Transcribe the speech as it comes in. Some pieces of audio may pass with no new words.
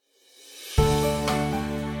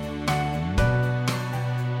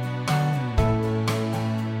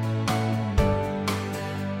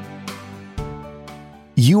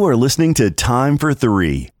You are listening to Time for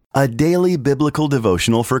Three, a daily biblical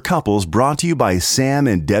devotional for couples brought to you by Sam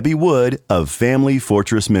and Debbie Wood of Family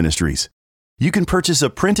Fortress Ministries. You can purchase a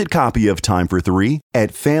printed copy of Time for Three at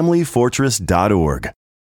familyfortress.org.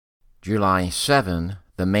 July 7,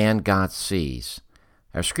 the man God sees.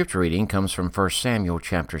 Our scripture reading comes from 1 Samuel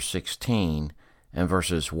chapter 16 and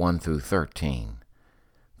verses 1 through 13.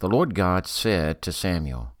 The Lord God said to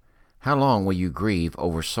Samuel, "How long will you grieve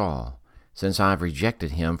over Saul, since I have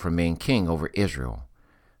rejected him from being king over Israel?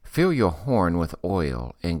 Fill your horn with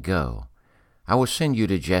oil and go. I will send you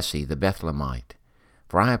to Jesse the Bethlehemite,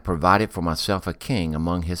 for I have provided for myself a king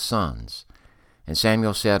among his sons." And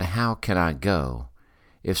Samuel said, "How can I go?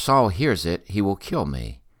 If Saul hears it, he will kill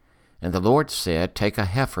me." And the Lord said, "Take a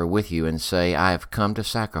heifer with you and say, I have come to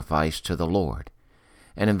sacrifice to the Lord.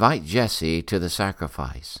 And invite Jesse to the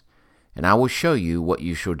sacrifice, and I will show you what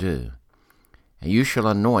you shall do. And you shall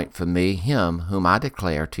anoint for me him whom I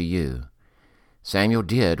declare to you." Samuel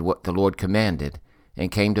did what the Lord commanded and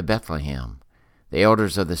came to Bethlehem. The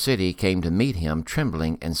elders of the city came to meet him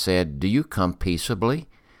trembling and said, "Do you come peaceably?"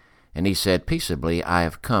 And he said, "Peaceably I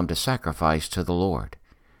have come to sacrifice to the Lord.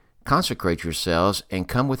 Consecrate yourselves and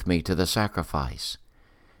come with me to the sacrifice."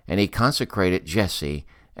 And he consecrated Jesse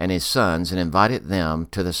and his sons and invited them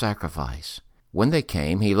to the sacrifice. When they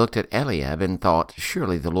came, he looked at Eliab and thought,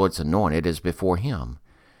 "Surely the Lord's anointed is before him."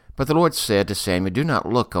 But the Lord said to Samuel, "Do not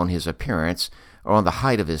look on his appearance or on the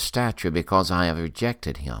height of his stature, because I have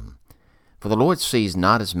rejected him. For the Lord sees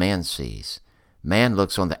not as man sees. Man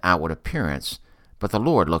looks on the outward appearance, but the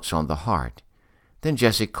Lord looks on the heart." Then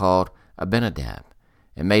Jesse called Abinadab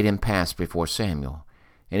and made him pass before Samuel.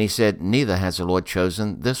 And he said, "Neither has the Lord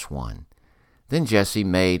chosen this one." Then Jesse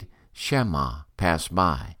made Shammah pass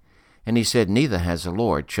by. And he said, "Neither has the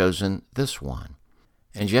Lord chosen this one."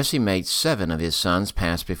 And Jesse made 7 of his sons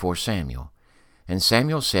pass before Samuel. And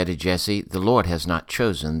Samuel said to Jesse, "The Lord has not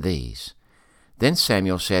chosen these." Then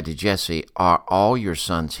Samuel said to Jesse, "Are all your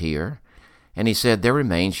sons here?" And he said, "There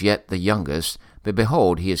remains yet the youngest, but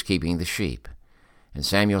behold, he is keeping the sheep." And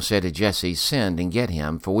Samuel said to Jesse, "Send and get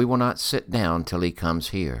him, for we will not sit down till he comes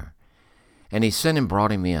here." And he sent and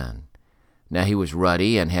brought him in. Now he was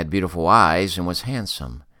ruddy and had beautiful eyes and was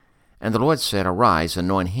handsome. And the Lord said, "Arise,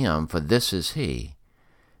 anoint him, for this is he."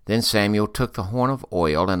 Then Samuel took the horn of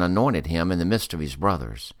oil and anointed him in the midst of his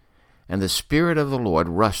brothers. And the Spirit of the Lord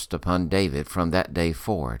rushed upon David from that day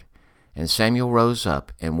forward. And Samuel rose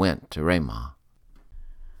up and went to Ramah.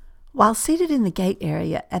 While seated in the gate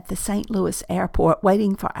area at the St. Louis airport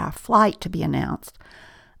waiting for our flight to be announced,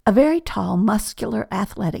 a very tall, muscular,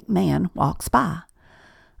 athletic man walks by.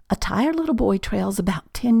 A tired little boy trails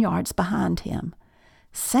about 10 yards behind him.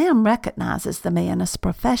 Sam recognizes the man as a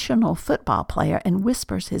professional football player and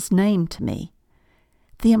whispers his name to me.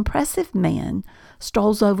 The impressive man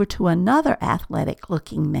strolls over to another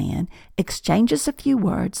athletic-looking man, exchanges a few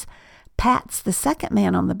words, pats the second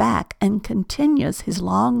man on the back, and continues his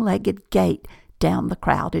long-legged gait down the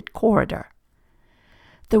crowded corridor.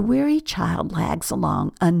 The weary child lags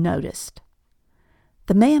along unnoticed.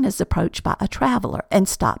 The man is approached by a traveler and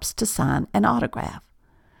stops to sign an autograph.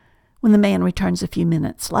 When the man returns a few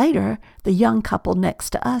minutes later, the young couple next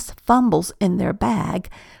to us fumbles in their bag,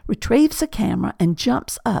 retrieves a camera, and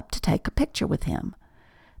jumps up to take a picture with him.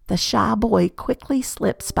 The shy boy quickly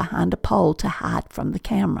slips behind a pole to hide from the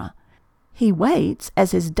camera. He waits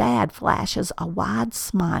as his dad flashes a wide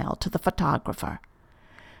smile to the photographer.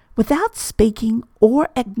 Without speaking or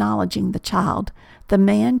acknowledging the child, the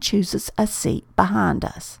man chooses a seat behind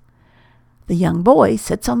us. The young boy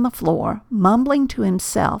sits on the floor, mumbling to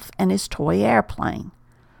himself and his toy airplane.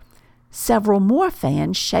 Several more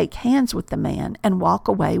fans shake hands with the man and walk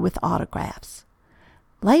away with autographs.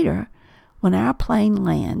 Later, when our plane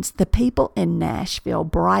lands, the people in Nashville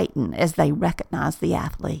brighten as they recognize the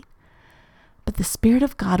athlete. But the Spirit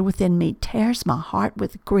of God within me tears my heart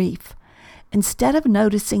with grief. Instead of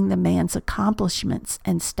noticing the man's accomplishments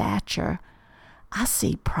and stature, I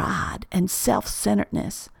see pride and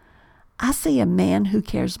self-centeredness. I see a man who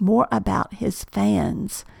cares more about his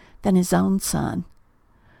fans than his own son.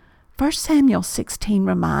 1 Samuel 16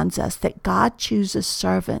 reminds us that God chooses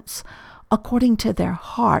servants according to their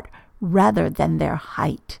heart rather than their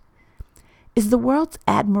height. Is the world's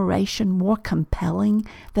admiration more compelling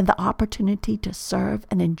than the opportunity to serve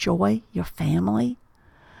and enjoy your family?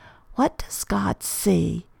 What does God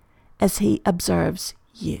see as He observes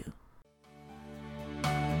you?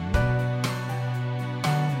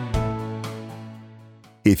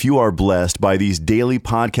 If you are blessed by these daily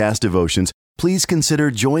podcast devotions, please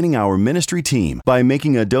consider joining our ministry team by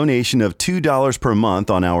making a donation of $2 per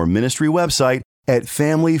month on our ministry website at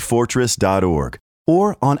familyfortress.org.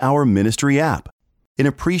 or on our ministry app. In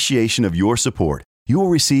appreciation of your support, you will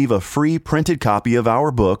receive a free printed copy of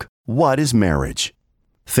our book, What is Marriage?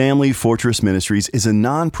 Family Fortress Ministries is a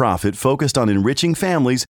nonprofit focused on enriching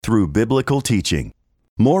families through biblical teaching.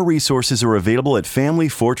 More resources are available at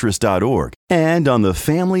familyfortress.org and on the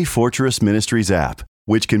Family Fortress Ministries app,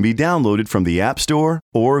 which can be downloaded from the App Store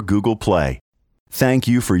or Google Play. Thank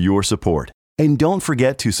you for your support, and don't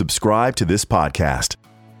forget to subscribe to this podcast.